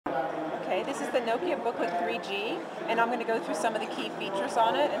This is the Nokia Booklet 3G, and I'm going to go through some of the key features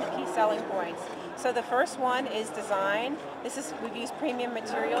on it and the key selling points. So the first one is design. We've used premium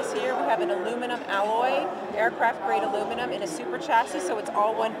materials here. We have an aluminum alloy, aircraft grade aluminum in a super chassis, so it's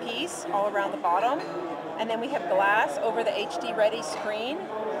all one piece, all around the bottom. And then we have glass over the HD ready screen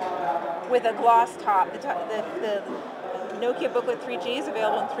with a gloss top. The Nokia Booklet 3G is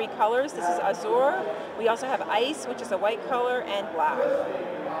available in 3 colors. This is azure. We also have ice, which is a white color, and black.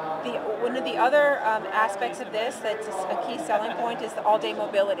 One of the other aspects of this that's a key selling point is the all-day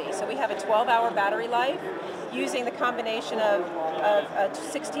mobility. So we have a 12-hour battery life using the combination of a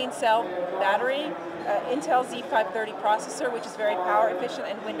 16-cell battery, Intel Z530 processor, which is very power efficient,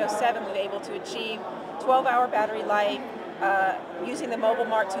 and Windows 7 we're able to achieve 12-hour battery life using the Mobile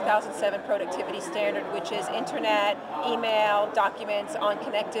Mart 2007 productivity standard, which is internet, email, documents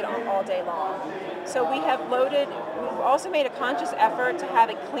connected all day long. So we've also made a conscious effort to have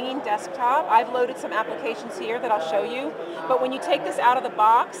a clean desktop. I've loaded some applications here that I'll show you, but when you take this out of the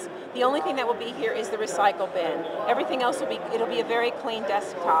box, the only thing that will be here is the recycle bin. Everything else it'll be a very clean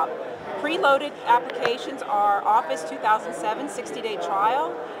desktop. Preloaded applications are Office 2007 60-day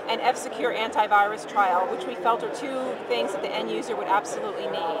trial and F-Secure antivirus trial, which we felt are 2 things that the end user would absolutely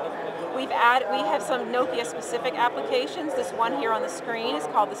need. We have some Nokia-specific applications. This one here on the screen is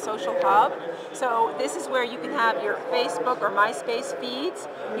called the Social Hub. So this is where you can have your Facebook or MySpace feeds.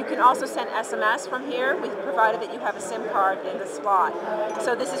 You can also send SMS from here, provided that you have a SIM card in the slot.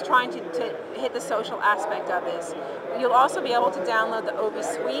 So this is trying to hit the social aspect of this. You'll also be able to download the OB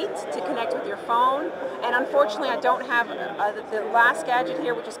Suite to connect with your phone. And unfortunately, I don't have the last gadget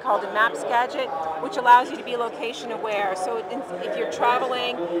here, which is called the Maps gadget, which allows you to be location aware. So if you're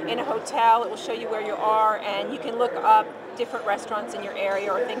traveling in a hotel, it will show you where you are, and you can look up different restaurants in your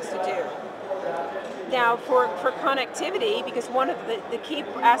area or things to do. Now, for connectivity, because one of the key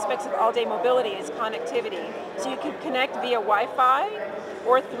aspects of all-day mobility is connectivity. So you can connect via Wi-Fi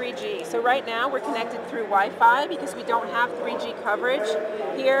or 3G. So right now we're connected through Wi-Fi because we don't have 3G coverage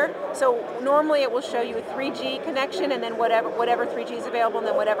here. So normally it will show you a 3G connection and then whatever 3G is available and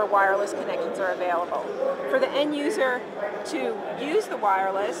then whatever wireless connections are available. For the end user to use the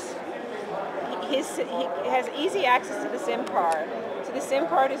wireless, he has easy access to the SIM card. So the SIM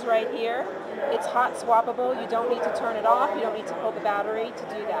card is right here. It's hot swappable. You don't need to turn it off. You don't need to pull the battery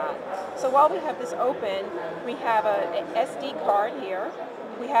to do that. So while we have this open, we have a SD card here.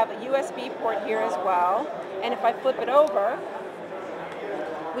 We have a USB port here as well. And if I flip it over,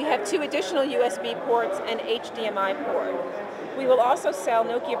 we have 2 additional USB ports and HDMI port. We will also sell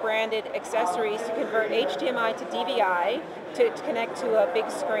Nokia branded accessories to convert HDMI to DVI to connect to a big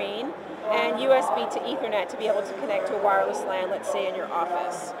screen, and USB to Ethernet to be able to connect to a wireless LAN, let's say in your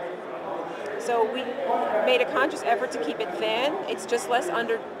office. So we made a conscious effort to keep it thin. It's just less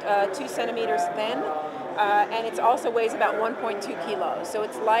under 2 centimeters thin, and it also weighs about 1.2 kilos. So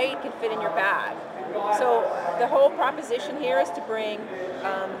it's light, can fit in your bag. So the whole proposition here is to bring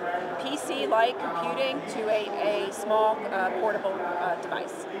PC-like computing to a small portable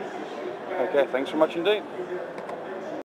device. Okay, thanks very much indeed.